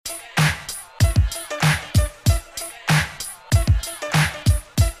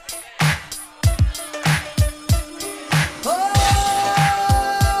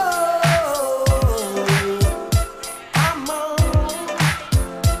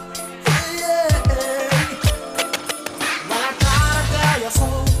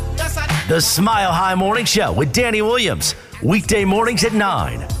The Smile High Morning Show with Danny Williams. Weekday mornings at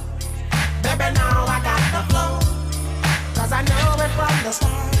 9. Baby, now I got the flow, 'cause I know it from the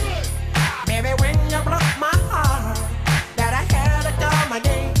start. Baby, when you broke my heart, that I had to come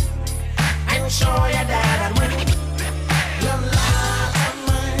again and show you that I'd win. You lied to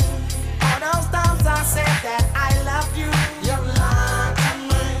me. All those times I said that I loved you, you lied to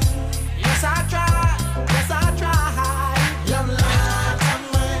me. Yes, I tried. Yes, I tried. You lied to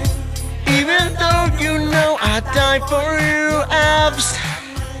me. Even though you know I died for you, Avs.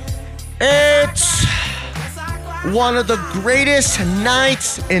 It's one of the greatest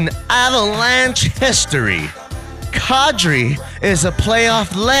nights in Avalanche history. Kadri is a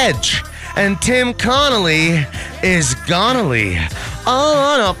playoff ledge, and Tim Connelly is Connelly. All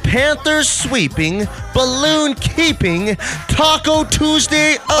on a Panthers sweeping, balloon keeping, Taco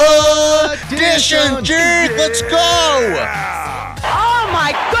Tuesday edition. Jake, let's go! Oh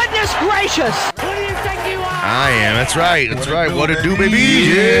my goodness gracious! Who do you think you are? I am. That's right. That's right. What it do, baby?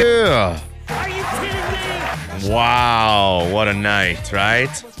 Yeah. Are you kidding me? Wow. What a night, right?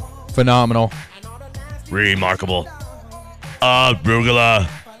 Phenomenal. Remarkable. Arugula.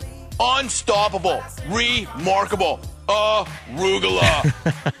 Unstoppable. Remarkable. Arugula.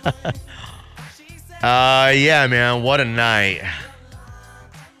 Yeah, man. What a night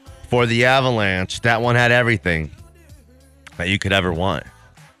for the Avalanche. That one had everything that you could ever want.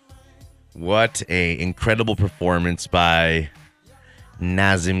 What a incredible performance by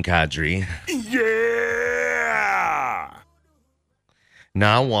Nazem Kadri. Yeah.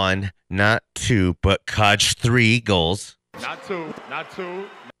 Not one, not two, but Kadri 3 goals. Not two.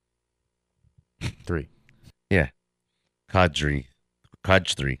 3. Yeah. Kadri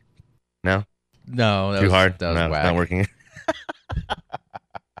 3. No? No, that Too was, hard? That was No, whack. it's not working.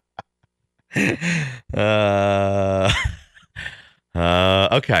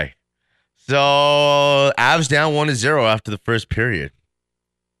 Okay. So, Avs down 1-0 after the first period.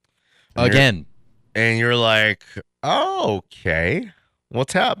 Again. And you're like, oh, okay.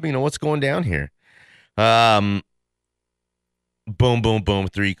 What's happening? What's going down here? Boom, boom, boom.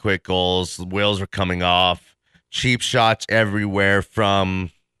 3 quick goals. The wheels were coming off. Cheap shots everywhere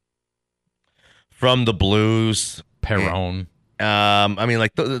from the Blues. Perron. I mean,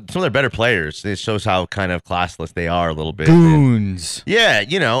 like, some of their better players. It shows how kind of classless they are a little bit. Goons. Yeah,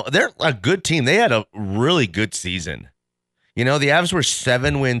 they're a good team. They had a really good season. The Avs were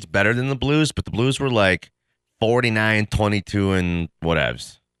 7 wins better than the Blues, but the Blues were like 49, 22, and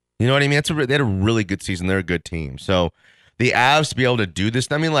whatevs. You know what I mean? They had a really good season. They're a good team. So the Avs to be able to do this,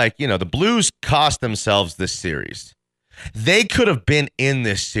 I mean, like, the Blues cost themselves this series. They could have been in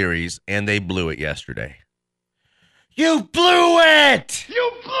this series, and they blew it yesterday. You blew it!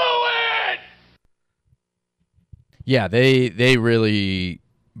 You blew it! Yeah, they really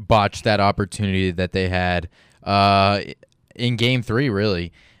botched that opportunity that they had in Game 3,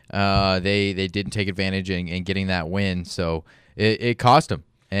 really. They didn't take advantage in getting that win, so it cost them.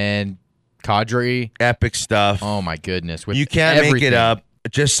 And Kadri, Epic stuff. oh my goodness. With You can't make it everything. up.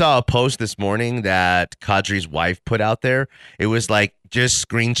 Just saw a post this morning that Kadri's wife put out there. It was like just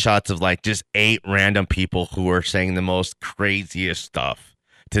screenshots of like just 8 random people who are saying the most craziest stuff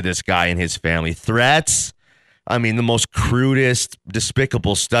to this guy and his family. Threats. I mean, the most crudest,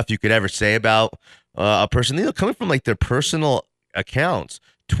 despicable stuff you could ever say about a person. Coming from like their personal accounts.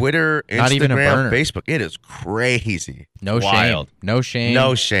 Twitter, Not even a Instagram, burner. Facebook. It is crazy. No Wild. shame. No shame.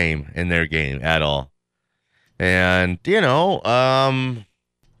 No shame in their game at all. And,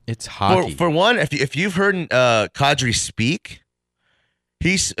 It's hockey. For one, if you've heard Kadri speak,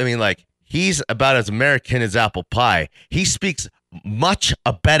 he's about as American as apple pie. He speaks much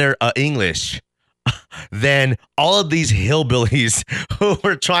better English than all of these hillbillies who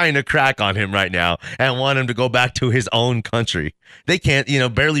are trying to crack on him right now and want him to go back to his own country. They can't,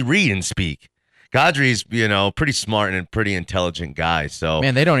 barely read and speak. Kadri's, pretty smart and pretty intelligent guy. So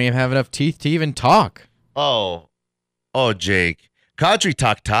Man, they don't even have enough teeth to even talk. Oh, Jake. Kadri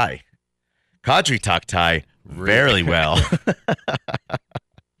talk Thai. Kadri talk Thai very well.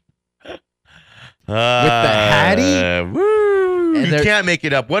 With the Hattie? Woo! And You can't make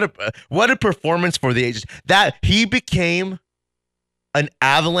it up. What a performance for the ages. That he became an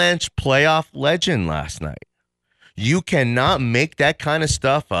Avalanche playoff legend last night. You cannot make that kind of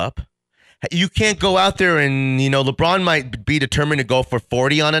stuff up. You can't go out there and, LeBron might be determined to go for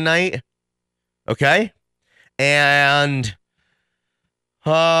 40 on a night. Okay? And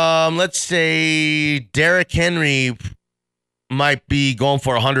let's say Derrick Henry might be going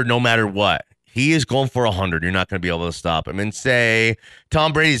for 100 no matter what. He is going for 100. You're not going to be able to stop him. And say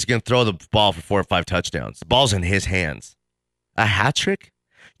Tom Brady's going to throw the ball for 4 or 5 touchdowns. The ball's in his hands. A hat trick?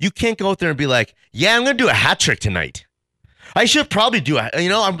 You can't go out there and be like, yeah, I'm going to do a hat trick tonight. I should probably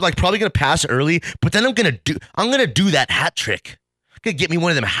I'm like probably going to pass early, but then I'm going to do that hat trick. Going to get me one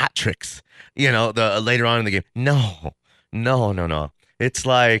of them hat tricks, later on in the game. No. It's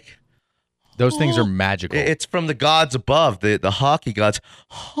like Those things are magical. it's from the gods above, the hockey gods.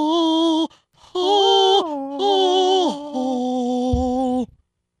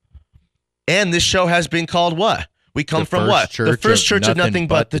 And this show has been called what? We come from what? The first church of nothing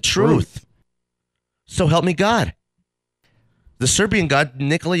but the truth. So help me God. The Serbian god,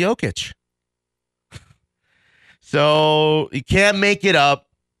 Nikola Jokic. So you can't make it up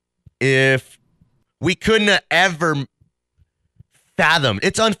if we couldn't ever fathom.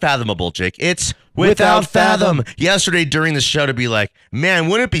 It's unfathomable, Jake. It's without fathom. Yesterday during the show to be like, man,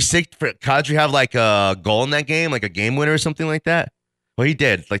 wouldn't it be sick for Kadri to have like a goal in that game, like a game winner or something like that? Well, he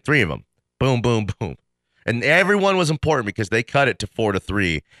did, like 3 of them. Boom, boom, boom. And everyone was important because they cut it to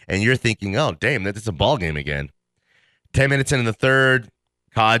 4-3. And you're thinking, oh, damn, that's a ball game again. 10 minutes into the third,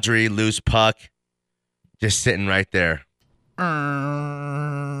 Kadri, loose puck, just sitting right there. Hey,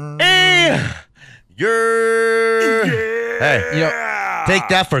 hey, take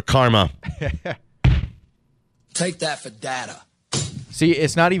that for karma. Take that for data. See,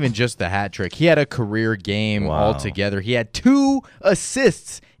 it's not even just the hat trick. He had a career game altogether. He had 2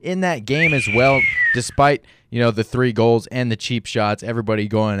 assists in that game as well, despite, the 3 goals and the cheap shots, everybody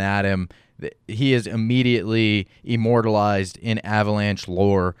going at him. He is immediately immortalized in Avalanche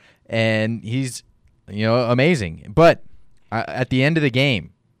lore, and he's, amazing. But at the end of the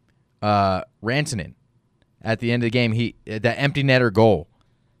game, Rantanen, at the end of the game, that empty netter goal,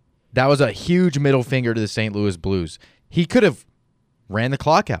 that was a huge middle finger to the St. Louis Blues. He could have ran the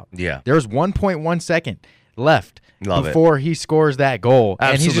clock out. Yeah. There was 1.1 second left before he scores that goal.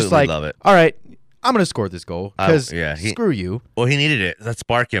 Absolutely, and he's just like, love it. All right, I'm going to score this goal because screw you. Well, he needed it. Let's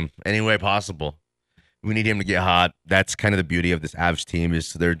spark him any way possible. We need him to get hot. That's kind of the beauty of this Avs team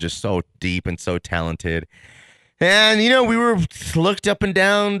is they're just so deep and so talented. And, we were looked up and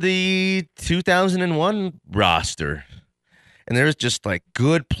down the 2001 roster. And there's just like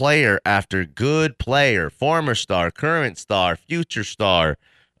good player after good player, former star, current star, future star.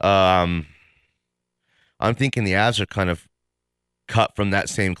 I'm thinking the Avs are kind of cut from that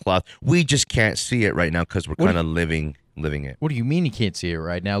same cloth. We just can't see it right now because we're kind of living it. What do you mean you can't see it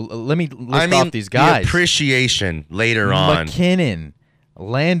right now? Let me list off these guys. The appreciation later on. McKinnon,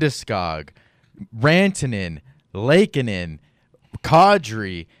 Landeskog, Rantanen, Lakeinen,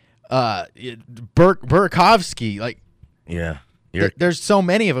 Kadri, Burakovsky. Like, yeah, there's so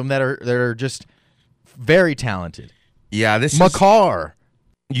many of them that are just very talented. Yeah, Makar.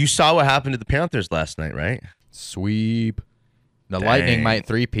 You saw what happened to the Panthers last night, right? Sweep. The Lightning might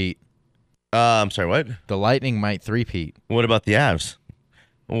three-peat. I'm sorry, what? The Lightning might three-peat. What about the Avs?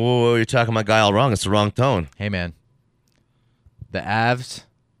 Whoa, you're talking about guy all wrong. It's the wrong tone. Hey, man. The Avs.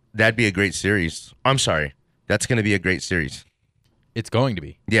 That'd be a great series. I'm sorry. That's going to be a great series. It's going to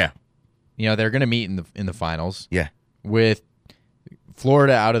be. Yeah. They're going to meet in the finals. Yeah. With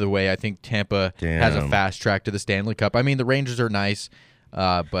Florida out of the way, I think Tampa Damn. has a fast track to the Stanley Cup. I mean, the Rangers are nice,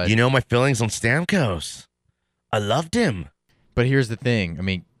 but my feelings on Stamkos. I loved him. But here's the thing. I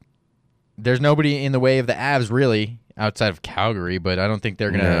mean, there's nobody in the way of the Avs really outside of Calgary, but I don't think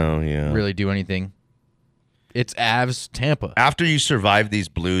they're going to really do anything. It's Avs Tampa. After you survive these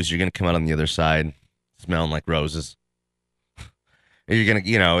Blues, you're going to come out on the other side smelling like roses. You're going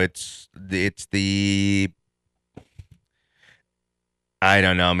to, it's the I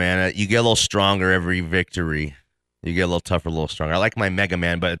don't know, man. You get a little stronger every victory. You get a little tougher, a little stronger. I like my Mega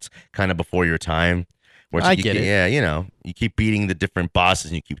Man, but it's kind of before your time. I get it. Yeah, you keep beating the different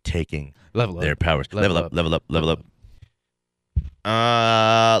bosses and you keep taking their powers. Level up.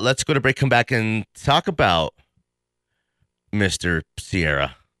 Let's go to break, come back and talk about Mr.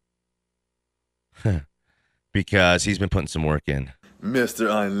 Sierra. Because he's been putting some work in. Mr.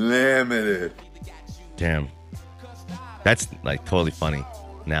 Unlimited. Damn. That's like totally funny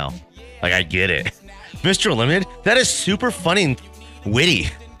now. Like I get it. Mr. Unlimited? That is super funny and witty.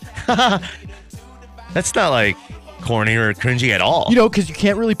 That's not like corny or cringy at all. Because you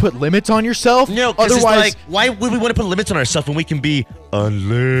can't really put limits on yourself. No, because it's like, why would we want to put limits on ourselves when we can be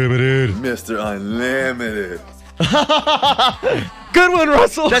unlimited? Mr. Unlimited. Good one,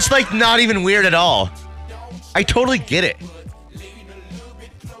 Russell. That's like not even weird at all. I totally get it.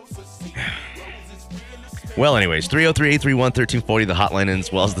 Well, anyways, 303-831-1340, the hotline, and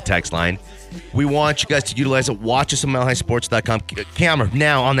as well as the text line. We want you guys to utilize it. Watch us on MileHighSports.com. Camera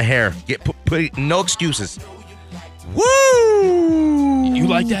now on the hair. Put no excuses. Woo! You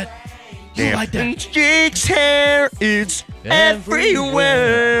like that? Damn. like that? And Jake's hair, it's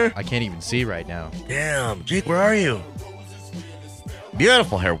everywhere. I can't even see right now. Damn, Jake, where are you?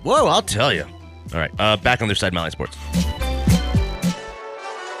 Beautiful hair. Whoa, I'll tell you. All right, back on their side, Mountain Sports.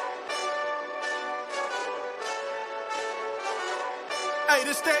 Hey,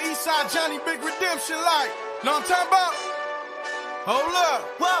 this that Eastside Johnny Big Redemption like. Know what I'm talking about? Hold up.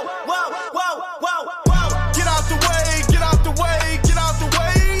 Whoa, whoa, whoa, whoa, whoa. Get out the way, get out the way, get out the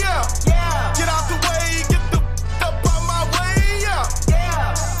way, yeah. Yeah. Get out the way, get the up out my way, yeah.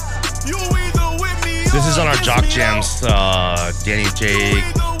 Yeah. You either with me This is on our against Jock me, Jams, Danny Jake,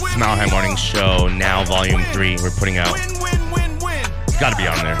 Smile High Morning Show, now Volume 3. We're putting out. It's got to be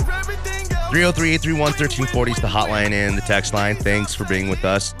on there. 303-831-1340 is the hotline and the text line. Thanks for being with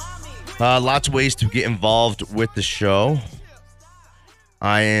us. Lots of ways to get involved with the show.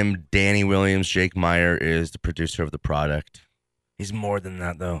 I am Danny Williams. Jake Meyer is the producer of the product. He's more than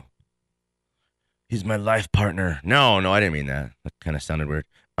that, though. He's my life partner. No, I didn't mean that. That kind of sounded weird.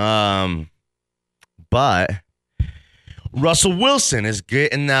 But Russell Wilson is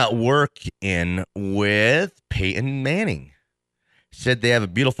getting that work in with Peyton Manning. Said they have a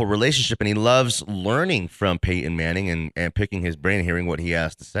beautiful relationship, and he loves learning from Peyton Manning and picking his brain and hearing what he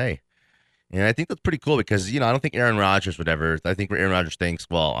has to say. And I think that's pretty cool because, I don't think Aaron Rodgers would ever. I think Aaron Rodgers thinks,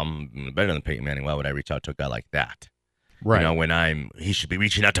 well, I'm better than Peyton Manning. Why would I reach out to a guy like that? Right. When he should be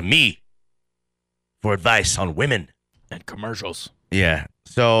reaching out to me for advice on women And commercials. Yeah.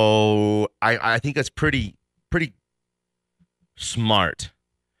 So I think that's pretty smart,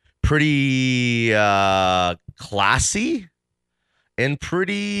 pretty classy, and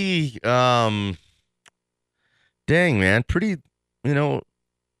pretty dang, man, pretty,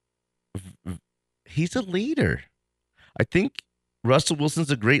 he's a leader. I think Russell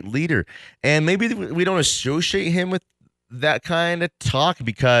Wilson's a great leader. And maybe we don't associate him with that kind of talk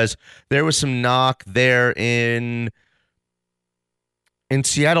because there was some knock there in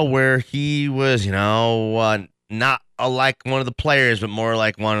Seattle where he was, not like one of the players, but more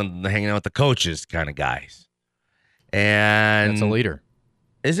like one of the hanging out with the coaches kind of guys. And That's a leader.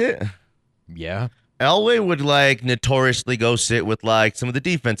 Is it? Yeah. Elway would notoriously go sit with some of the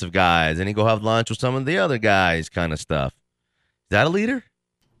defensive guys and he'd go have lunch with some of the other guys kind of stuff. Is that a leader?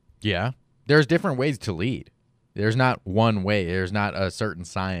 Yeah. There's different ways to lead. There's not one way. There's not a certain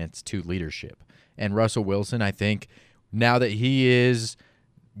science to leadership. And Russell Wilson, I think, now that he is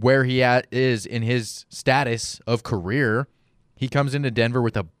where he is in his status of career, he comes into Denver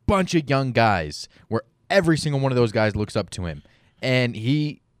with a bunch of young guys where every single one of those guys looks up to him. And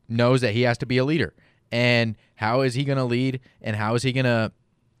he knows that he has to be a leader. And how is he going to lead and how is he going to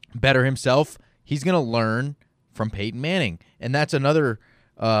better himself? He's going to learn from Peyton Manning. And that's another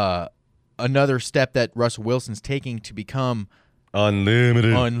step that Russell Wilson's taking to become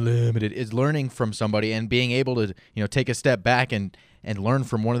unlimited is learning from somebody and being able to, take a step back and learn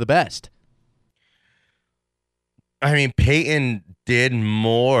from one of the best. I mean, Peyton did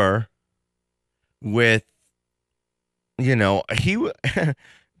more with, Peyton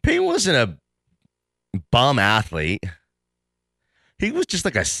wasn't a bum athlete. He was just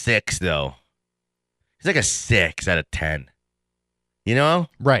like a 6, though. He's like a 6 out of 10.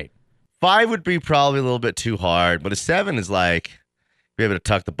 Right. 5 would be probably a little bit too hard, but a 7 is be able to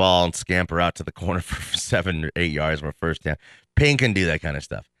tuck the ball and scamper out to the corner for 7 or 8 yards for a first down. Payne can do that kind of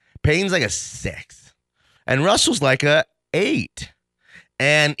stuff. Payne's like a 6. And Russell's like a 8.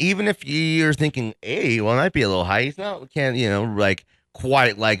 And even if you're thinking 8, well, it might be a little high. He's not,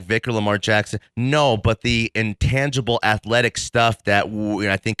 quite like Vic or Lamar Jackson. No, but the intangible athletic stuff that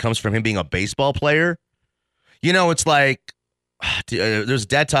I think comes from him being a baseball player. It's like, there's a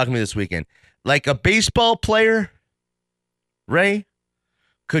dad talking to me this weekend. Like a baseball player, Ray,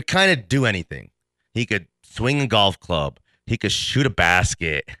 could kind of do anything. He could swing a golf club. He could shoot a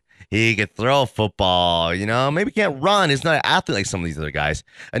basket. He could throw a football. Maybe can't run. He's not an athlete like some of these other guys.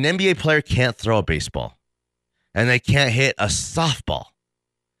 An NBA player can't throw a baseball. And they can't hit a softball.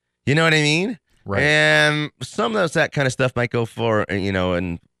 You know what I mean? Right. And some of that kind of stuff might go for,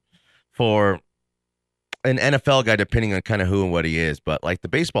 and for an NFL guy, depending on kind of who and what he is. But the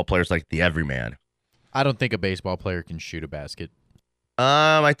baseball player's like the everyman. I don't think a baseball player can shoot a basket.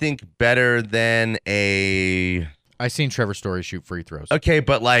 I think better than I seen Trevor Story shoot free throws. Okay,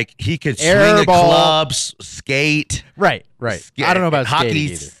 but he could Air swing ball. a club, skate. Right. I don't know about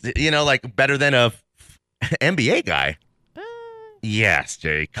hockey. skating either. Better than a NBA guy. Yes,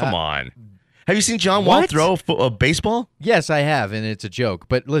 Jay. Come on. Have you seen John Wall throw a baseball? Yes, I have, and it's a joke.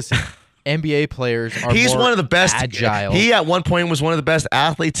 But listen, NBA players are He's more one of the best. agile. He at one point was one of the best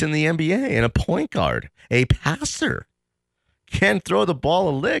athletes in the NBA and a point guard, a passer. can't throw the ball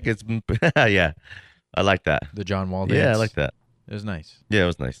a lick. It's yeah, I like that. The John Wall dance. Yeah, I like that. It was nice. Yeah, it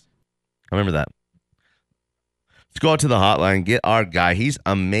was nice. I remember that. Let's go out to the hotline and get our guy. He's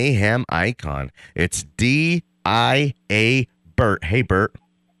a mayhem icon. It's D.I.A. Bert. Hey, Bert.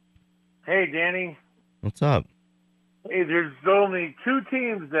 Hey, Danny. What's up? Hey, there's only 2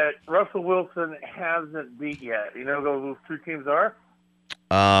 teams that Russell Wilson hasn't beat yet. You know who those 2 teams are?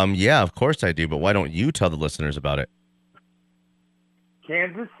 Yeah, of course I do, but why don't you tell the listeners about it?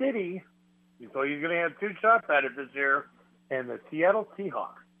 Kansas City. So he's going to have 2 shots at it this year. And the Seattle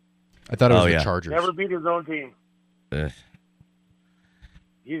Seahawks. I thought it was the yeah. Chargers. Never beat his own team. Ugh.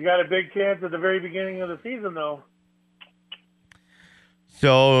 He's got a big chance at the very beginning of the season, though.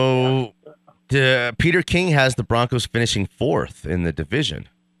 So, Peter King has the Broncos finishing 4th in the division.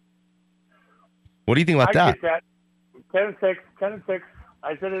 What do you think about that? I get that. 10-6. 10-6.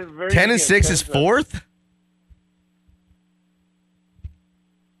 I said it very 10-6 is 4th?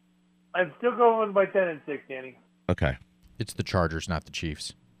 I'm still going by 10-6, Danny. Okay. It's the Chargers, not the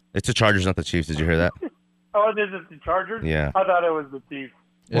Chiefs. It's the Chargers, not the Chiefs. Did you hear that? Oh, this is the Chargers? Yeah. I thought it was the Chiefs.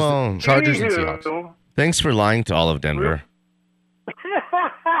 It's Well, the Chargers and Anywho, Seahawks. Thanks for lying to all of Denver.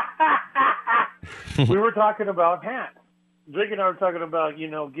 we were talking about hats. Jake and I were talking about,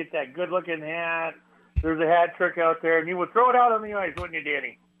 get that good-looking hat. There's a hat trick out there, and you would throw it out on the ice, wouldn't you,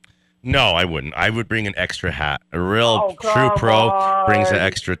 Danny? No, I wouldn't. I would bring an extra hat. A real true come pro on. brings an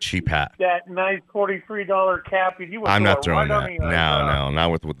extra cheap hat. That nice $43 cap. You would I'm throw not it throwing right on that. the ice. No,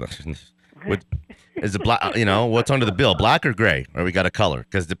 not with the. With, is it black? What's under the bill? Black or gray? Or we got a color?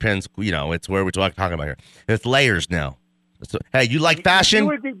 Because it depends. It's where we're talking about here. It's layers now. So, hey, you like fashion?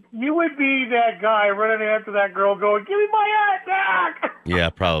 You would be that guy running after that girl going, give me my hat back.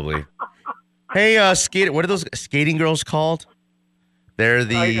 Yeah, probably. Hey, skate. What are those skating girls called? They're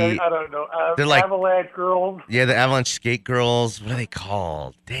the. I don't know. They're like Avalanche girls. Yeah, the Avalanche skate girls. What are they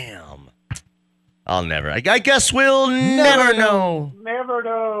called? Damn. I'll never. I guess we'll never know. Never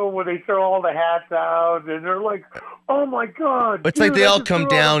know when they throw all the hats out and they're like, "Oh my god!" It's dude, like they I all just come threw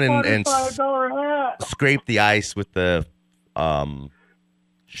down out a and $45 hat. scrape the ice with the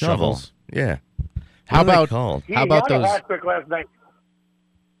Shovels. Yeah. How What are they about called? He How about had those? a hat trick last night.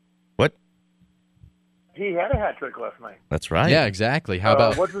 What? He had a hat trick last night. That's right. Yeah, exactly. How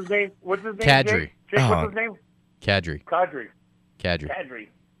about what's his name? Kadri. Jake, Oh. what's his name? Kadri? Kadri. Kadri.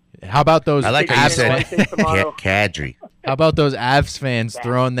 How about those? I like how you Avs said fans- Kadri. How about those Avs fans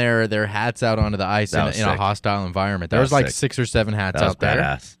throwing their hats out onto the ice in That a was sick. hostile environment? That There was was like sick. 6 or 7 hats That was out there.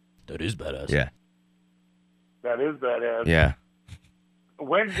 badass. That is badass. Yeah. That is badass. Yeah.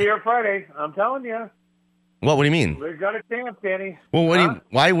 Wednesday or Friday, I'm telling you. What do you mean? We've got a chance, Danny. Well, Huh?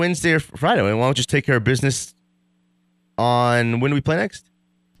 why Wednesday or Friday? Why don't we just take care of business on when do we play next?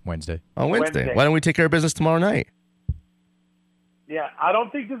 Wednesday. On Wednesday. Wednesday. Why don't we take care of business tomorrow night? Yeah, I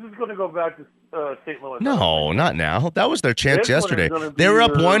don't think this is going to go back to St. Louis. No, not now. That was their chance This one is yesterday. gonna be They were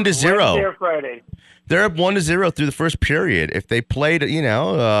up either 1-0. Wednesday or Friday. They're up 1-0 through the first period. If they played,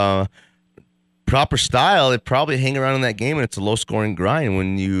 proper style, they'd probably hang around in that game, and it's a low-scoring grind.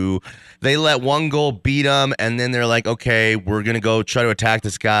 When they let one goal beat them, and then they're like, okay, we're gonna go try to attack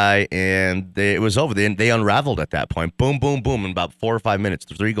this guy, and it was over. They unraveled at that point. Boom, boom, boom, in about 4 or 5 minutes.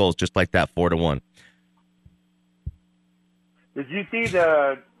 3 goals just like that, 4-1. Did you see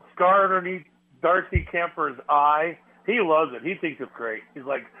the scar underneath Darcy Kemper's eye? He loves it. He thinks it's great. He's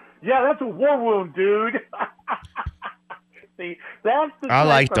like, yeah, that's a war wound, dude. See, that's the I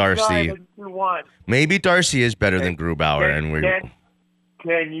like type of guy Darcy. that you want. Maybe Darcy is better than Grubauer, and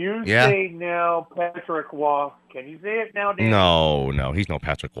Can you Yeah. say now Patrick Waugh? Can you say it now, Dan? no, he's no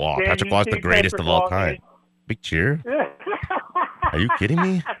Patrick Waugh. Can Patrick you Waugh's the say greatest Patrick of all Waugh, time. Big cheer. Dan? Are you kidding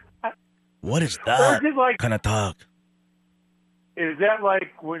me? What is Or that just like, kind of talk? is that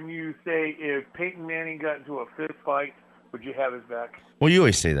like when you say if Peyton Manning got into a fist fight, would you have his back? Well, you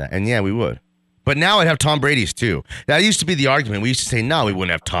always say that, and yeah, we would. But now I'd have Tom Brady's too. That used to be the argument. We used to say, no, we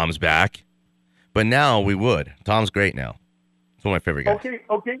wouldn't have Tom's back. But now we would. Tom's great now. He's one of my favorite guys.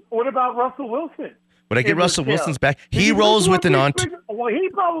 Okay. What about Russell Wilson? Would I get It was Russell him. Wilson's back? Did He you rolls with an on. Well, he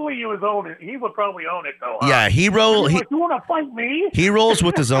probably was own it. He would probably own it though. Huh? Yeah, he You want to fight me? He rolls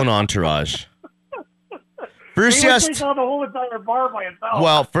with his own entourage. First, He he would has take on the whole entire bar by himself.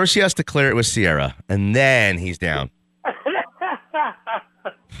 well, first he has to clear it with Sierra, and then he's down.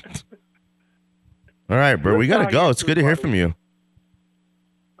 All right, bro, we gotta go. It's good to hear from you.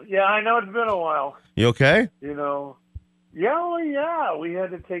 Yeah, I know it's been a while. You okay? You know. Yeah, well, yeah. We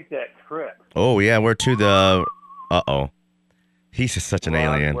had to take that trip. Oh yeah, we're to the. He's just such an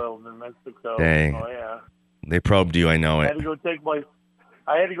alien. Roswell, New Mexico. Dang. Oh yeah. They probed you. I know I it. had to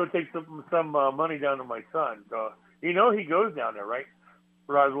go take some money down to my son. So You know he goes down there, right?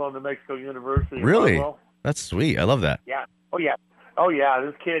 Roswell, New Mexico University. Really? Roswell. That's sweet. I love that. Yeah. Oh yeah. Oh yeah.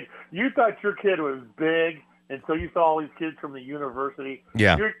 This kid. You thought your kid was big until you saw all these kids from the university.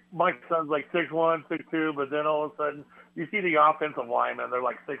 Yeah. My son's like 6'1", 6'2", but then all of a sudden you see the offensive linemen. They're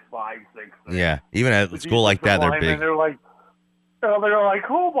like 6'5", 6'6". Yeah. Even at a school like that, they're big. They're like,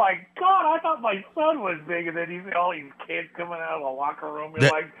 oh my God, I thought my son was big, and then you see all these kids coming out of the locker room. You're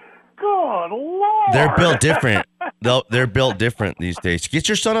like, good Lord. They're built different. They're built different these days. Get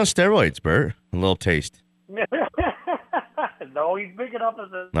your son on steroids, Bert. A little taste. No, he's big enough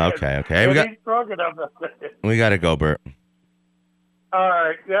as a Okay. he's strong enough. We got to go, Bert. All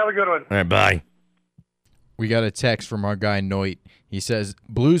right. Have a good one. All right, bye. We got a text from our guy Noit. He says,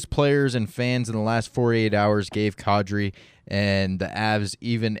 Blues players and fans in the last 48 hours gave Kadri and the Avs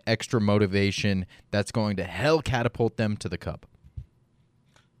even extra motivation that's going to hell catapult them to the Cup.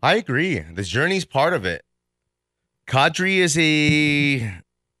 I agree. This journey's part of it. Kadri is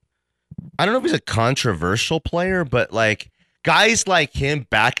I don't know if he's a controversial player, but like guys like him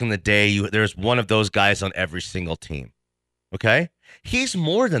back in the day, there's one of those guys on every single team. Okay? He's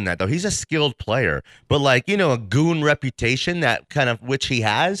more than that, though. He's a skilled player. But like, a goon reputation, that kind of which he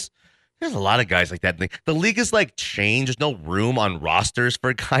has, there's a lot of guys like that. The league is like changed. There's no room on rosters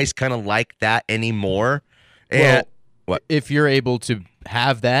for guys kind of like that anymore. And what? If you're able to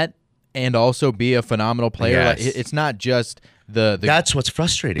have that and also be a phenomenal player, yes. It's not just the that's what's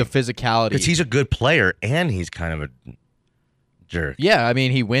frustrating. The physicality. Because he's a good player and he's kind of a jerk. Yeah, I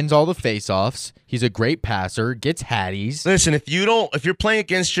mean, he wins all the face-offs. He's a great passer, gets hatties. Listen, if you're playing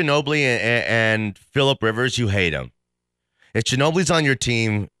against Ginobili and Phillip Rivers, you hate him. If Ginobili's on your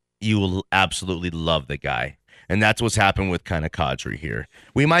team, you will absolutely love the guy. And that's what's happened with kind of Kadri here.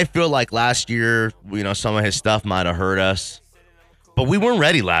 We might feel like last year, some of his stuff might have hurt us, but we weren't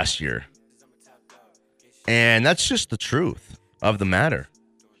ready last year. And that's just the truth of the matter.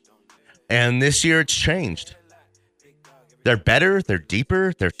 And this year it's changed. They're better, they're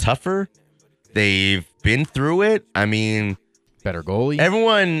deeper, they're tougher. They've been through it. I mean, better goalie.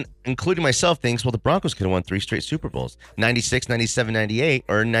 Everyone, including myself, thinks, well, the Broncos could have won 3 straight Super Bowls. 96, 97, 98,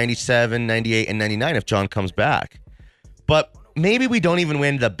 or 97, 98, and 99 if John comes back. But maybe we don't even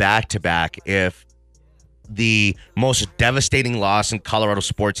win the back-to-back if the most devastating loss in Colorado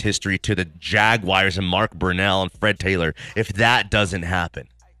sports history to the Jaguars and Mark Burnell and Fred Taylor, if that doesn't happen.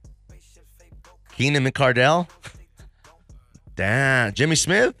 Keenan McCardell? Damn. Jimmy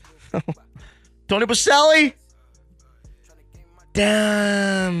Smith? Tony Baselli?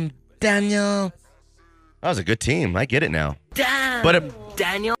 Damn. Daniel. That was a good team. I get it now. Damn. But it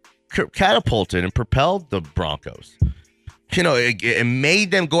Daniel catapulted and propelled the Broncos. It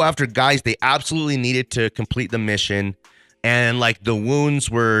made them go after guys they absolutely needed to complete the mission. And like the wounds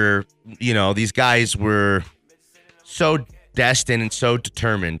were, these guys were so destined and so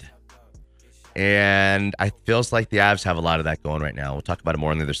determined. And I feels like the Avs have a lot of that going right now. We'll talk about it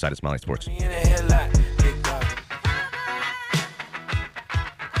more on the other side of Smiley Sports.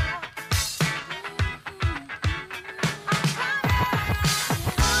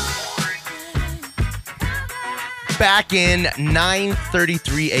 Back in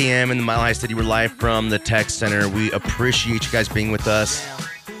 9:33 a.m. in the Mile High City. We're live from the Tech Center. We appreciate you guys being with us.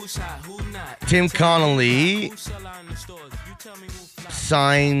 Tim Connelly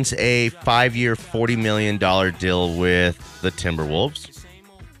signs a 5-year, $40 million deal with the Timberwolves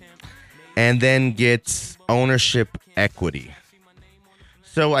and then gets ownership equity.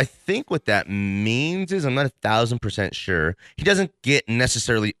 So I think what that means is, I'm not 1,000% sure. He doesn't get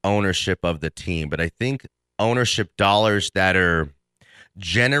necessarily ownership of the team, but I think ownership dollars that are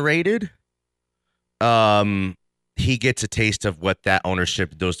generated, he gets a taste of what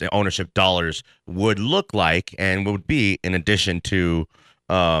those ownership dollars would look like and would be in addition to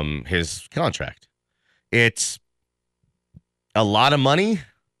his contract. It's a lot of money.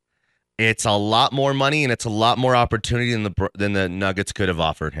 It's a lot more money, and it's a lot more opportunity than the Nuggets could have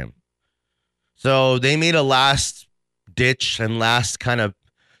offered him. So they made a last ditch and last kind of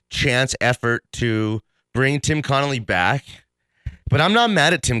chance effort to bring Tim Connelly back. But I'm not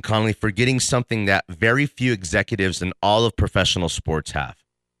mad at Tim Connelly for getting something that very few executives in all of professional sports have.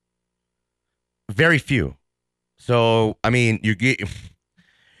 Very few. So, I mean, you get...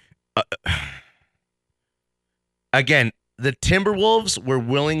 again, the Timberwolves were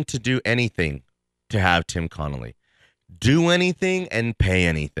willing to do anything to have Tim Connelly. Do anything and pay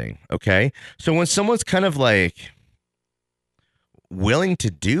anything, okay? So when someone's kind of like willing to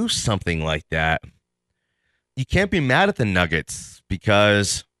do something like that, you can't be mad at the Nuggets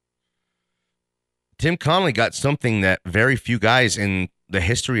because Tim Connelly got something that very few guys in the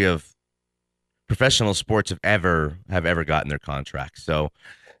history of professional sports have ever gotten their contracts. So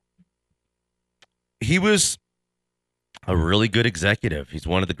he was a really good executive. He's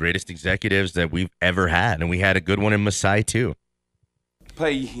one of the greatest executives that we've ever had, and we had a good one in Masai too.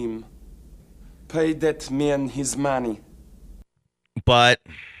 Pay him. Pay that man his money. But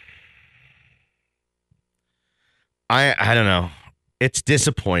I don't know. It's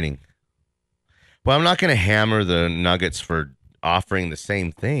disappointing. But I'm not going to hammer the Nuggets for offering the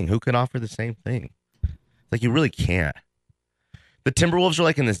same thing. Who could offer the same thing? Like, you really can't. The Timberwolves are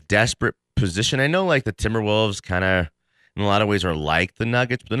like in this desperate position. I know like the Timberwolves kind of in a lot of ways are like the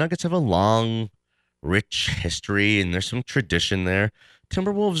Nuggets, but the Nuggets have a long, rich history and there's some tradition there.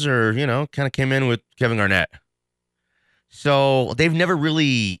 Timberwolves are, kind of came in with Kevin Garnett. So they've never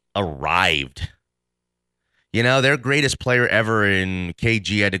really arrived. Their greatest player ever in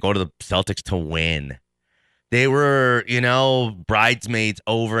KG had to go to the Celtics to win. They were, bridesmaids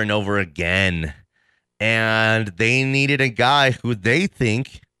over and over again. And they needed a guy who they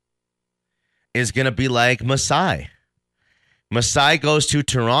think is going to be like Masai. Masai goes to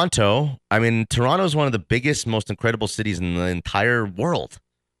Toronto. I mean, Toronto is one of the biggest, most incredible cities in the entire world.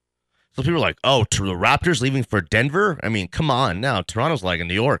 So people are like, oh, to the Raptors leaving for Denver? I mean, come on. No, Toronto's like in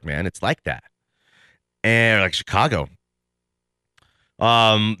New York, man. It's like that. And like Chicago.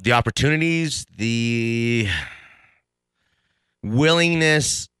 The opportunities, the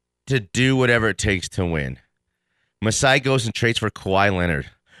willingness to do whatever it takes to win. Masai goes and trades for Kawhi Leonard.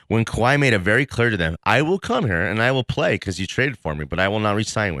 When Kawhi made it very clear to them, I will come here and I will play because you traded for me, but I will not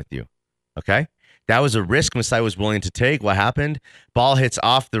re-sign with you. Okay? That was a risk Masai was willing to take. What happened? Ball hits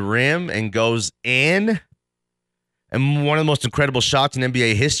off the rim and goes in. And one of the most incredible shots in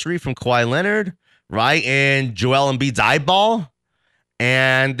NBA history from Kawhi Leonard, right? And Joel Embiid's eyeball.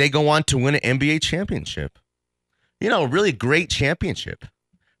 And they go on to win an NBA championship. A really great championship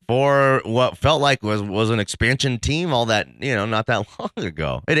for what felt like was an expansion team all that, not that long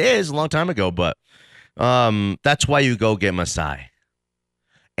ago. It is a long time ago, but that's why you go get Masai.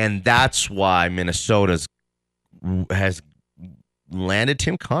 And that's why Minnesota has landed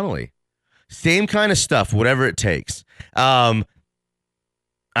Tim Connelly. Same kind of stuff, whatever it takes. He went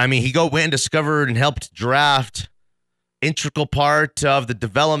and discovered and helped draft integral part of the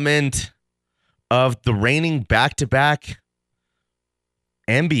development of the reigning back-to-back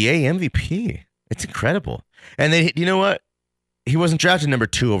NBA MVP. It's incredible. And then, you know what? He wasn't drafted number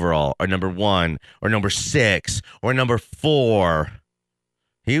 2 overall or number 1 or number 6 or number 4.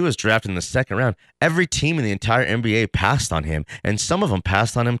 He was drafted in the second round. Every team in the entire NBA passed on him, and some of them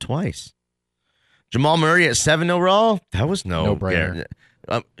passed on him twice. Jamal Murray at 7 overall? That was no-brainer.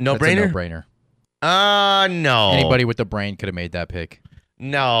 No-brainer? No-brainer. No. Anybody with the brain could have made that pick.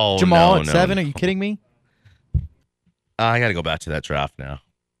 No. Jamal at 7? Are you kidding me? I got to go back to that draft now.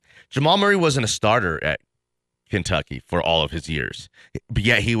 Jamal Murray wasn't a starter at Kentucky for all of his years, but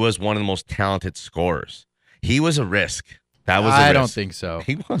yet he was one of the most talented scorers. He was a risk. I don't think so.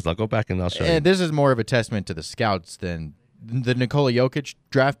 He was. I'll go back and I'll show you. This is more of a testament to the scouts than the Nikola Jokic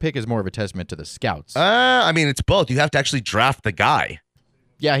draft pick is more of a testament to the scouts. It's both. You have to actually draft the guy.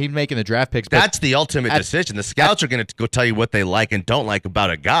 Yeah, he's making the draft picks. That's the ultimate decision. The scouts are going to go tell you what they like and don't like about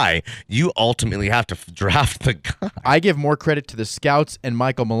a guy. You ultimately have to draft the guy. I give more credit to the scouts and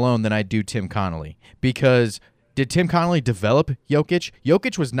Michael Malone than I do Tim Connelly, because did Tim Connelly develop Jokic?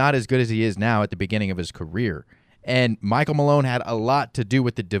 Jokic was not as good as he is now at the beginning of his career. And Michael Malone had a lot to do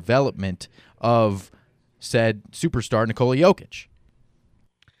with the development of said superstar Nikola Jokic.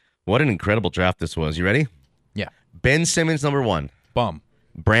 What an incredible draft this was. You ready? Yeah. Ben Simmons, number 1. Bum.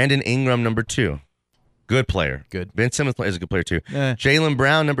 Brandon Ingram, number 2. Good player. Good. Ben Simmons is a good player, too. Jaylen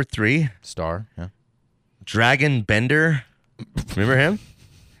Brown, number 3. Star. Yeah. Dragon Bender. Remember him?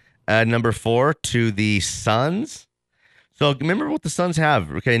 Number 4 to the Suns. So remember what the Suns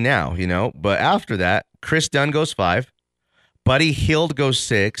have, okay, now, But after that, Chris Dunn goes 5. Buddy Hield goes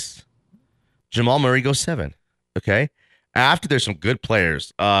 6. Jamal Murray goes 7. Okay? After there's some good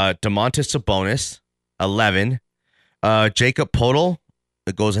players. Domantas Sabonis, 11. Jacob Poeltl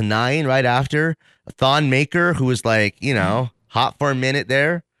goes a 9 right after. Thon Maker, who was hot for a minute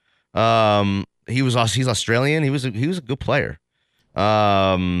there. He's Australian. He was a good player.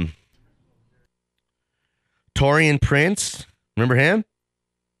 Torian Prince, remember him?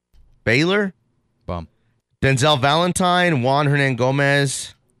 Baylor. Bum. Denzel Valentine, Juan Hernan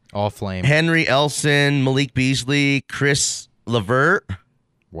Gomez. All flame. Henry Elson, Malik Beasley, Chris LeVert.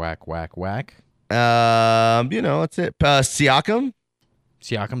 Whack, whack, whack. That's it. Siakam.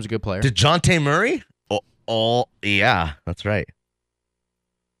 Siakam's a good player. DeJounte Murray. Oh, yeah, that's right.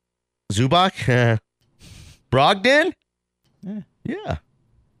 Zubac. Brogdon. Yeah. Yeah,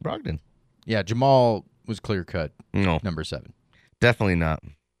 Brogdon. Yeah, Jamal was clear cut. No, Number 7. definitely not.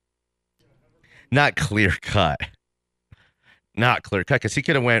 Not clear cut. Not clear cut because he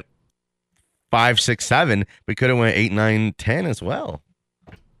could have went 5, 6, 7. We could have went 8, 9, 10 as well.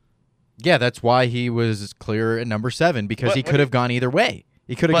 Yeah, that's why he was clear at number 7 because he could have gone either way.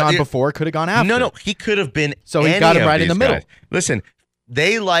 He could have But gone it- before, could have gone after. No, he could have been. So he any got him of right in the these middle. guys. Listen,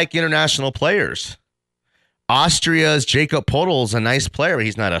 they like international players. Austria's Jakob Podol's a nice player.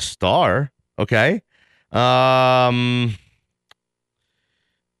 He's not a star. Okay.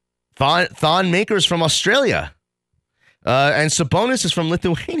 Thon Maker's from Australia. And Sabonis is from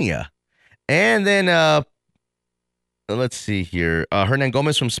Lithuania. And then let's see here. Hernan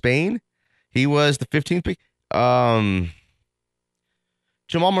Gomez from Spain. He was the 15th pick.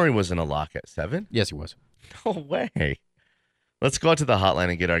 Jamal Murray wasn't a lock at 7. Yes, he was. No way. Let's go out to the hotline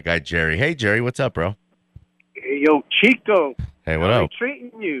and get our guy Jerry. Hey, Jerry, what's up, bro? Hey, yo, Chico. Hey, what How up? they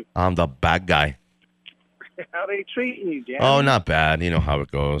treating you? I'm the bad guy. How they treating you, Danny? Oh, not bad. You know how it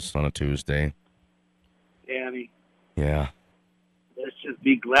goes on a Tuesday. Danny, Yeah. let's just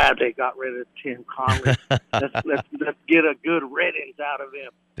be glad they got rid of Tim Connelly. let's get a good riddance out of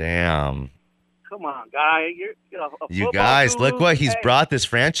him. Damn. Come on, guy. You're a You football guys, guru. look what he's Hey, brought this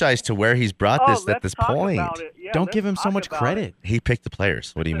franchise to where he's brought this at let's this talk point. about it. Yeah, Don't let's give him so talk much about credit. He picked the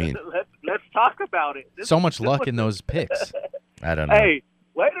players. What do you mean? Let's talk about it. So much luck in those picks. I don't know. Hey,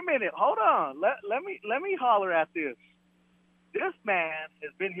 wait a minute. Hold on. Let me holler at this. This man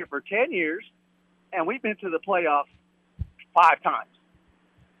has been here for 10 years, and we've been to the playoffs 5 times.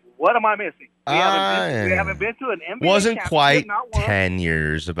 What am I missing? We haven't been to an NBA Wasn't championship, quite not one. 10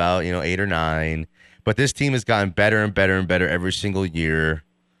 years, about 8 or 9. But this team has gotten better and better and better every single year.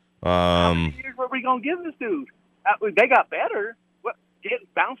 How many years were we going to give this dude? They got better. What, getting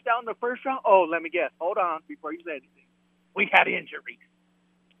bounced out in the first round? Oh, let me guess. Hold on before you say anything. We had injuries.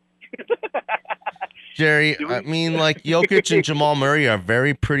 Jerry, I mean, like Jokic and Jamal Murray are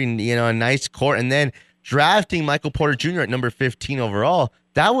very pretty, a nice core. And then drafting Michael Porter Jr. at number 15 overall,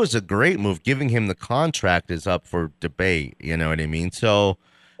 that was a great move. Giving him the contract is up for debate. You know what I mean? So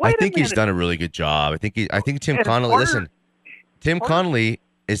I think he's done a really good job. I think Tim And Connelly. Porter- Listen, Tim Connelly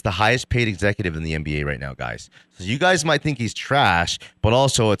is the highest paid executive in the NBA right now, guys. So you guys might think he's trash, but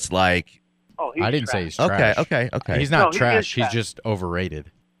also it's like, Oh, he's I didn't say trash. he's trash. okay. He's not No, he is trash. He's trash. just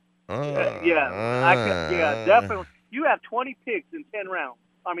overrated. Yeah, definitely. You have 20 picks in 10 rounds.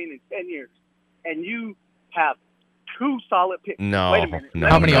 In 10 years, and you have 2 solid picks. No, Wait a minute. no,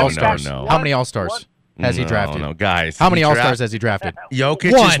 How many no, All-Stars? no. How many All-Stars has he drafted? No, guys. How many He All-Stars has he drafted?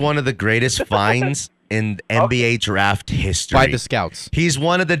 Jokic One. is one of the greatest finds in NBA draft history. By the scouts. He's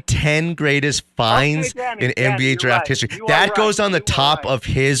one of the 10 greatest finds Danny, in Danny, NBA you're draft right. history. You are That right. goes on the You are top right. of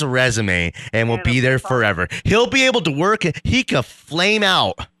his resume and will And be if there we're talking- forever. He'll be able to work it. He could flame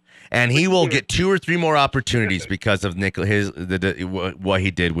out. And he will get 2 or 3 more opportunities because of what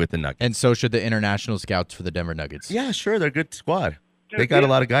he did with the Nuggets. And so should the international scouts for the Denver Nuggets. Yeah, sure, they're a good squad. Dude, They got a yeah.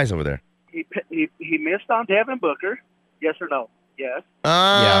 lot of guys over there. He missed on Devin Booker. Yes or no? Yes.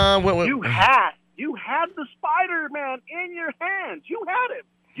 You had the Spider-Man in your hands. You had him.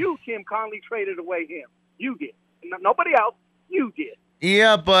 You, Tim Connelly, traded away him. You did. Nobody else. You did.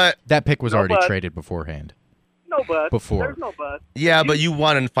 Yeah, but That pick was No, already but- traded beforehand. No, bud. Before. There's no bud. yeah, but you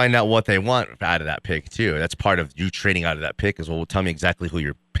want to find out what they want out of that pick too. That's part of you trading out of that pick as well. Tell me exactly who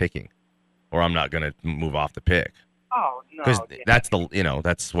you're picking, or I'm not going to move off the pick Oh, no. because Danny.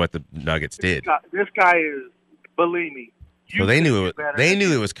 that's what the Nuggets did. This guy is, believe me. So they knew it. they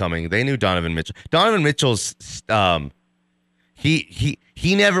knew it was coming. They knew Donovan Mitchell. Donovan Mitchell's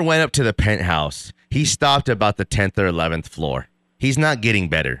he never went up to the penthouse. He stopped about the 10th or 11th floor. He's not getting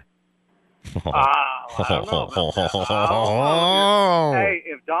better. I don't know about that. I don't know. Hey,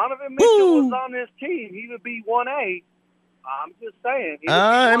 if Donovan Mitchell was on this team, he would be 1A. I'm just saying. He would be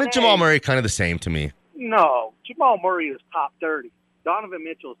I mean 1A. Jamal Murray kind of the same to me. No, Jamal Murray is top 30. Donovan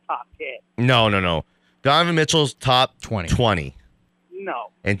Mitchell's top 10. No. Donovan Mitchell's top 20.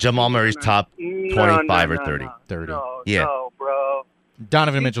 No. And Jamal Murray's top 25 or 30. 30. No, Yeah. no, bro.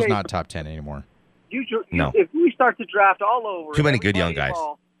 Donovan Mitchell's not top 10 anymore. No. If we start to draft all over, Too many every good young play guys.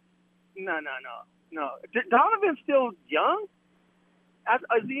 ball- No. Donovan's still young.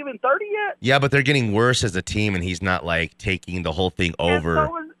 Is he even 30 yet? Yeah, but they're getting worse as a team, and he's not like taking the whole thing over.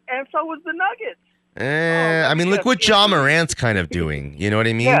 And so was the Nuggets. I mean, look what John Morant's kind of doing. You know what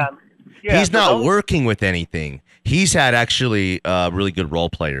I mean? Yeah. He's but not those- working with anything. He's had actually really good role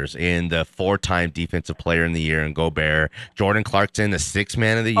players in the 4-time Defensive Player in the Year in Gobert. Jordan Clarkson, the 6th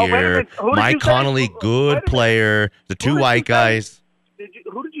Man of the Oh, wait a Year. minute. Who did Mike you say? Connelly, Wait a good minute. player. The 2 did you white say? guys.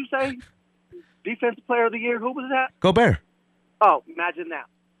 Who did you say? Defensive Player of the Year? Who was that? Gobert. Oh, imagine that.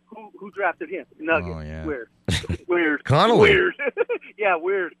 Who drafted him? Nuggets. Oh, yeah. Weird. Connelly. Weird. Yeah,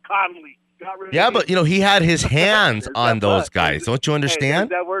 weird. Connelly. Got rid of Yeah, him. but he had his hands There's on that those but. guys. Don't you Hey, understand?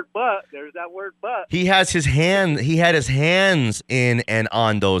 there's that word but. There's that word but. He had his hands in and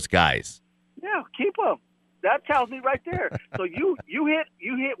on those guys. Yeah, keep them. That tells me right there. So you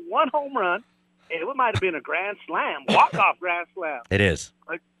hit one home run. It might have been a grand slam, walk-off grand slam. It is.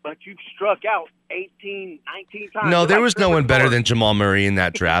 But you struck out 18, 19 times. No, You're there like was no one better Trevor than Jamal Murray in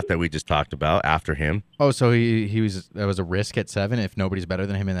that draft that we just talked about after him. Oh, so that was a risk at 7 if nobody's better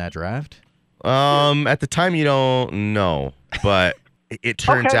than him in that draft? At the time you don't know, but it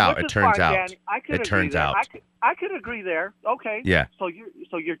turns Okay, out. which It is turns fine, out. Danny. I could It agree turns there. out. I could agree there. Okay. Yeah. So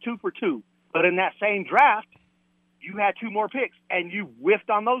you're 2 for 2. But in that same draft, you had 2 more picks, and you whiffed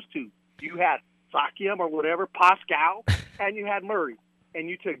on those 2. You had Sakiam or whatever, Pascal, and you had Murray. And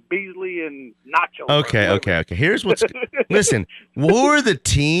you took Beasley and Nacho. Okay. Here's what's listen. Who are the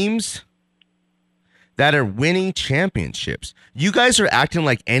teams that are winning championships? You guys are acting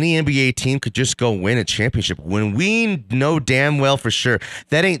like any NBA team could just go win a championship when we know damn well for sure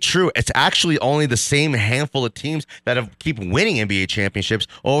that ain't true. It's actually only the same handful of teams that have keep winning NBA championships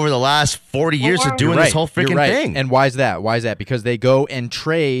over the last 40 years of doing this whole freaking thing. And why is that? Why is that? Because they go and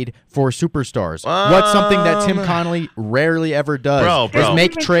trade for superstars. What's something that Tim Connelly rarely ever does is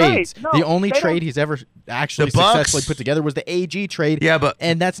make trades. No, the only they trade he's ever actually The Bucks- successfully put together was the AG trade. Yeah, but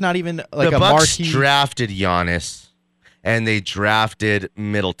and that's not even like the a Bucks marquee. drafted Giannis and they drafted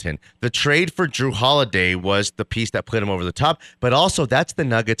Middleton. The trade for Drew Holiday was the piece that put him over the top, but also that's the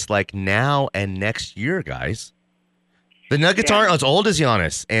Nuggets like now and next year, guys. The Nuggets aren't as old as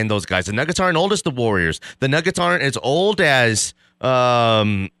Giannis and those guys. The Nuggets aren't old as the Warriors. The Nuggets aren't as old as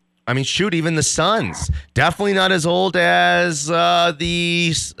even the Suns. Definitely not as old as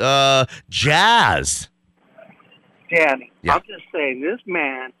the Jazz. Danny, Yeah. I'm just saying, this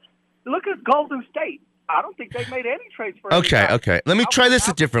man, look at Golden State. I don't think they made any trades for Okay. anybody. Let me try this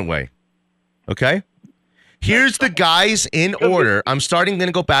a different way. Okay? Here's the guys in order. I'm going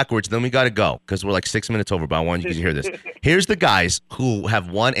to go backwards, then we got to go because we're like 6 minutes over, but I want you to hear this. Here's the guys who have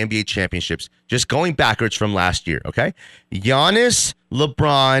won NBA championships, just going backwards from last year, okay? Giannis,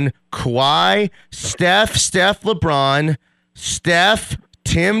 LeBron, Kawhi, Steph, LeBron, Steph,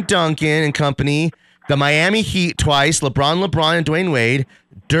 Tim Duncan and company, the Miami Heat twice, LeBron, and Dwayne Wade,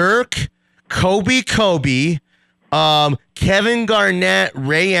 Dirk, Kobe, Kevin Garnett,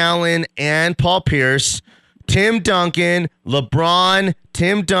 Ray Allen, and Paul Pierce, Tim Duncan, LeBron,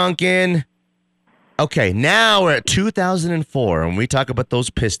 Tim Duncan. Okay, now we're at 2004, and we talk about those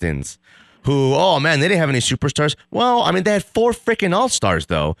Pistons who, oh, man, they didn't have any superstars. Well, I mean, they had 4 freaking all-stars,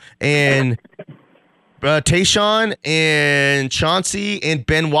 though, and Tayshaun and Chauncey and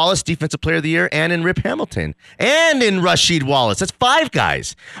Ben Wallace, Defensive Player of the Year, and in Rip Hamilton, and in Rasheed Wallace. That's 5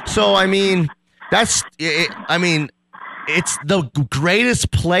 guys. So, I mean, it's the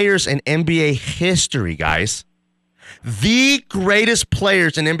greatest players in NBA history, guys. The greatest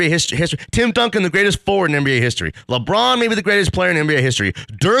players in NBA history. Tim Duncan, the greatest forward in NBA history. LeBron, maybe the greatest player in NBA history.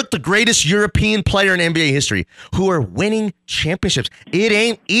 Dirk, the greatest European player in NBA history, who are winning championships. It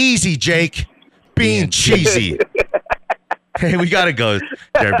ain't easy, Jake, being cheesy. Hey, we got to go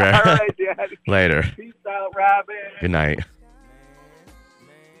there, Bear. All right, Daddy. Later. Peace out, Robin. Good night.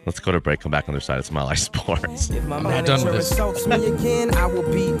 Let's go to break. Come back on the other side of Smile Life Sports. If my I'm done with this. insults me again, I will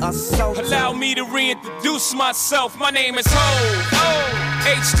be assaulted. Allow me to reintroduce myself. My name is Ho.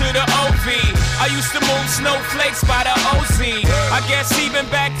 H to the OV. I used to move snowflakes by the OZ. I guess even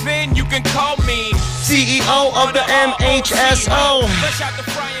back then you can call me CEO of the MHSO. Fresh out the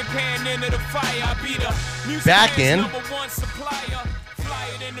frying pan into the fire. I be the music Back in #1 supplier.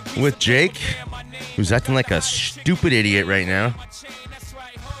 Flyer than the with Jake, who's acting like a stupid idiot right now.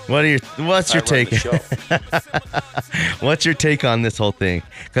 What's your take? What's your take on this whole thing?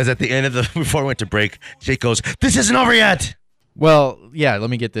 Because at the end of before we went to break, Jake goes, "This isn't over yet." Well, yeah, let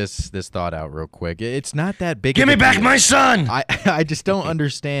me get this thought out real quick. It's not that big. Give me back my son. I just don't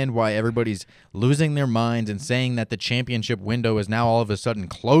understand why everybody's losing their minds and saying that the championship window is now all of a sudden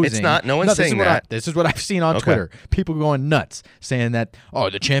closing. It's not. No one's saying that. This is what I've seen on Twitter. People going nuts saying that, oh,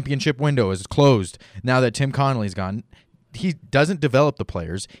 the championship window is closed now that Tim Connelly's gone. He doesn't develop the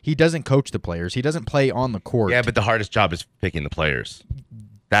players. He doesn't coach the players. He doesn't play on the court. Yeah, but the hardest job is picking the players.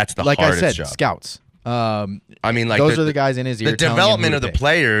 That's the like hardest I said, job. scouts. I mean, like those are the guys in his ear. The development of the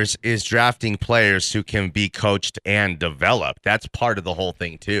players is drafting players who can be coached and developed. That's part of the whole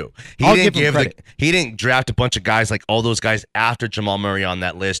thing too. He didn't draft a bunch of guys like all those guys after Jamal Murray on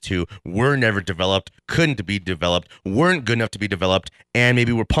that list who were never developed, couldn't be developed, weren't good enough to be developed, and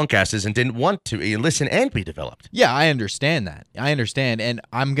maybe were punk asses and didn't want to listen and be developed. Yeah, I understand that. And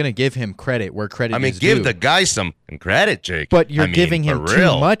I'm gonna give him credit where credit is due. I mean, give the guy some credit, Jake. But you're giving him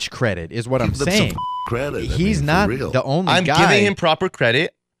too much credit, is what I'm saying. Credit. He's not the only I'm guy. I'm giving him proper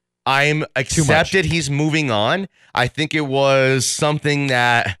credit. I'm accepted he's moving on. I think it was something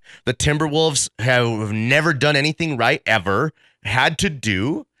that the Timberwolves have never done anything right ever, had to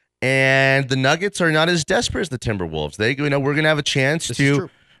do, and the Nuggets are not as desperate as the Timberwolves. We're going to have a chance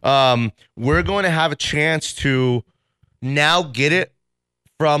we're going to have a chance to now get it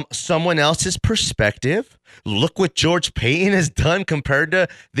from someone else's perspective. Look what George Payton has done compared to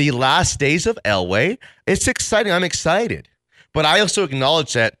the last days of Elway. It's exciting. I'm excited. But I also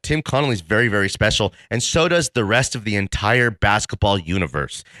acknowledge that Tim Connelly is very, very special, and so does the rest of the entire basketball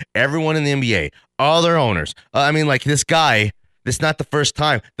universe. Everyone in the NBA, all their owners. This guy, this is not the first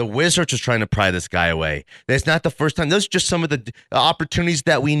time. The Wizards are trying to pry this guy away. That's not the first time. Those are just some of the opportunities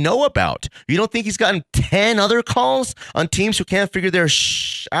that we know about. You don't think he's gotten 10 other calls on teams who can't figure their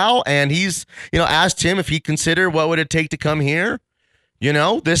out? And he's, asked him if he'd consider what would it take to come here.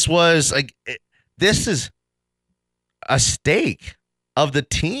 This is a stake of the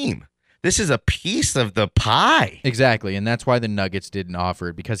team. This is a piece of the pie. Exactly, and that's why the Nuggets didn't offer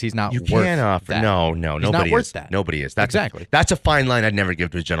it, because he's not worth that. You can't offer. No, he's nobody not worth is. that. Nobody is. That's a fine line I'd never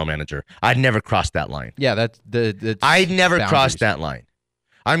give to a general manager. I'd never cross that line. Yeah, that's I'd never boundaries. cross that line.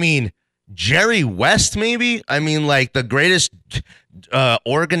 I mean, Jerry West, maybe. I mean, like the greatest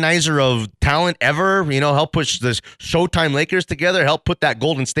organizer of talent ever. Help push this Showtime Lakers together. Help put that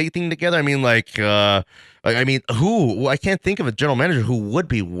Golden State thing together. I mean, who? I can't think of a general manager who would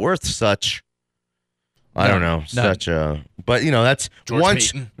be worth such. I don't know. Such a. But that's George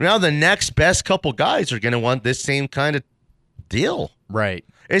once Payton. Now the next best couple guys are going to want this same kind of deal. Right.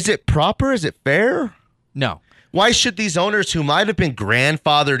 Is it proper? Is it fair? No. Why should these owners who might have been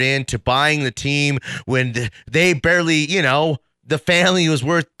grandfathered into buying the team when they barely, the family was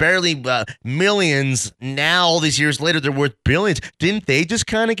worth barely millions. Now, all these years later, they're worth billions. Didn't they just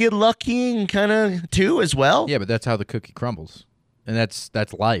kind of get lucky and kind of too as well? Yeah, but that's how the cookie crumbles. And that's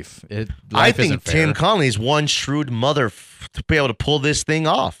life. Life I think isn't fair. Tim Connelly's one shrewd mother to be able to pull this thing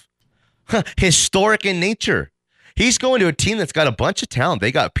off. Historic in nature. He's going to a team that's got a bunch of talent.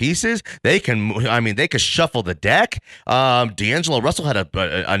 They got pieces. They could shuffle the deck. D'Angelo Russell had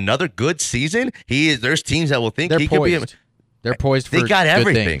another good season. There's teams that will think They're he poised. could be. They're poised for They got good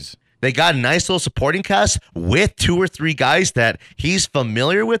everything. things. They got a nice little supporting cast with 2 or 3 guys that he's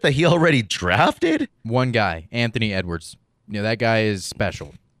familiar with that he already drafted. One guy, Anthony Edwards. That guy is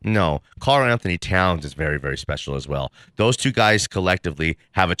special. No, Karl Anthony Towns is very, very special as well. Those 2 guys collectively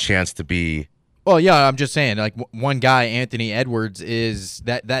have a chance to be. Well, yeah, I'm just saying, like one guy, Anthony Edwards, is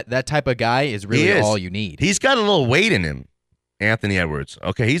that type of guy is really all you need. He's got a little weight in him, Anthony Edwards.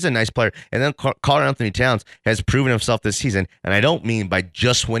 Okay, he's a nice player. And then Karl Anthony Towns has proven himself this season, and I don't mean by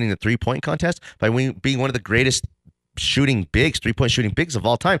just winning the 3-point contest, by being one of the greatest shooting bigs, 3-point shooting bigs of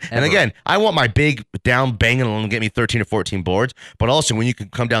all time. Ever. And again, I want my big down banging and get me 13 or 14 boards, but also when you can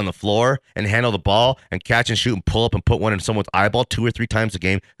come down the floor and handle the ball and catch and shoot and pull up and put one in someone's eyeball 2 or 3 times a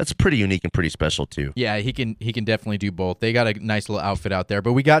game, that's pretty unique and pretty special too. Yeah, he can definitely do both. They got a nice little outfit out there.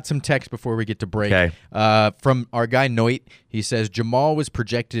 But we got some text before we get to break. Okay. From our guy Noit. He says Jamal was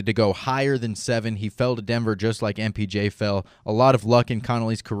projected to go higher than 7. He fell to Denver just like MPJ fell. A lot of luck in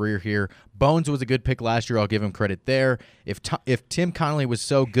Connelly's career here. Bones was a good pick last year. I'll give him credit there. If Tim Connelly was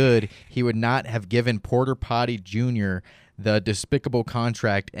so good, he would not have given Porter Potty Jr. the despicable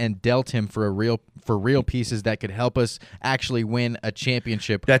contract and dealt him for real pieces that could help us actually win a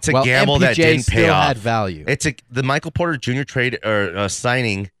championship. That's a while gamble MPJ that didn't pay still off. had value. The Michael Porter Jr. trade or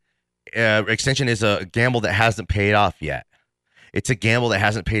signing extension is a gamble that hasn't paid off yet. It's a gamble that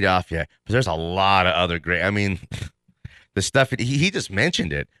hasn't paid off yet. But there's a lot of other great. I mean, the stuff he just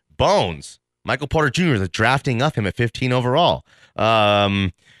mentioned it. Bones, Michael Porter Jr. The drafting of him at 15 overall.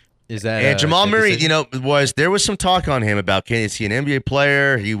 Is that and Jamal Murray? decision? There was some talk on him about is he an NBA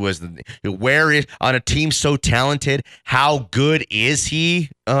player? He was where is on a team so talented? How good is he?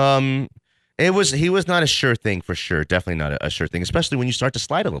 He was not a sure thing for sure. Definitely not a sure thing, especially when you start to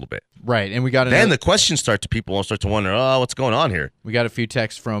slide a little bit. Right, and we got then the questions people will start to wonder, what's going on here? We got a few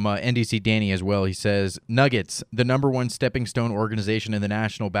texts from NDC Danny as well. He says, Nuggets, the #1 stepping stone organization in the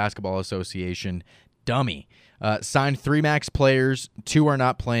National Basketball Association. Dummy. Signed 3 max players, 2 are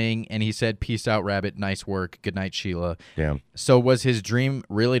not playing, and he said, "Peace out, Rabbit. Nice work. Good night, Sheila." Damn. So was his dream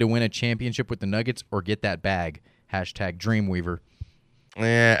really to win a championship with the Nuggets or get that bag? Hashtag Dreamweaver.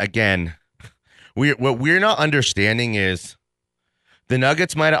 Again, what we're not understanding is the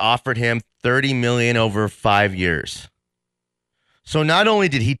Nuggets might have offered him $30 million over 5 years. So not only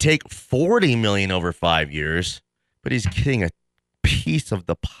did he take $40 million over 5 years, but he's getting a piece of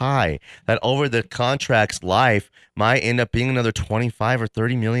the pie that over the contract's life might end up being another $25 or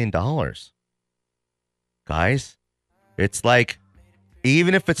 $30 million. Guys, it's like,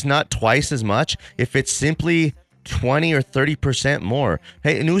 even if it's not twice as much, if it's simply 20 or 30% more.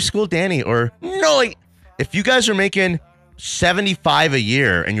 Hey, New School Danny, or no, like, if you guys are making 75 a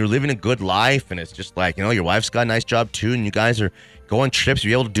year and you're living a good life and it's just like, your wife's got a nice job too and you guys are going trips,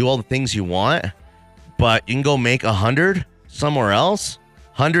 you're able to do all the things you want, but you can go make 100 somewhere else,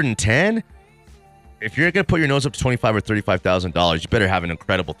 110. If you're going to put your nose up to $25,000 or $35,000, you better have an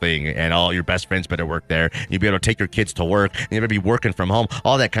incredible thing, and all your best friends better work there. You be able to take your kids to work, and you better be working from home,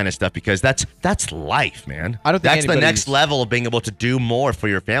 all that kind of stuff, because that's life, man. I don't think that's the next level of being able to do more for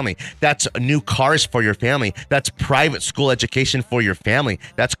your family. That's new cars for your family. That's private school education for your family.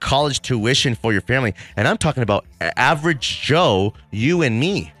 That's college tuition for your family. And I'm talking about average Joe, you and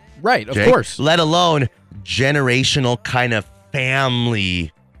me. Right, of Jake, course. Let alone generational kind of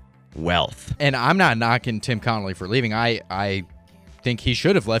family wealth. And I'm not knocking Tim Connelly for leaving. I think he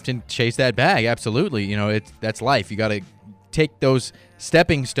should have left and chased that bag. Absolutely. That's life. You got to take those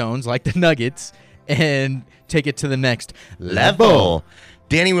stepping stones like the Nuggets and take it to the next level.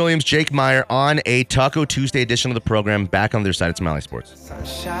 Danny Williams, Jake Meyer on a Taco Tuesday edition of the program. Back on the other side. It's Mally Sports.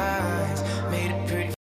 Sunshine made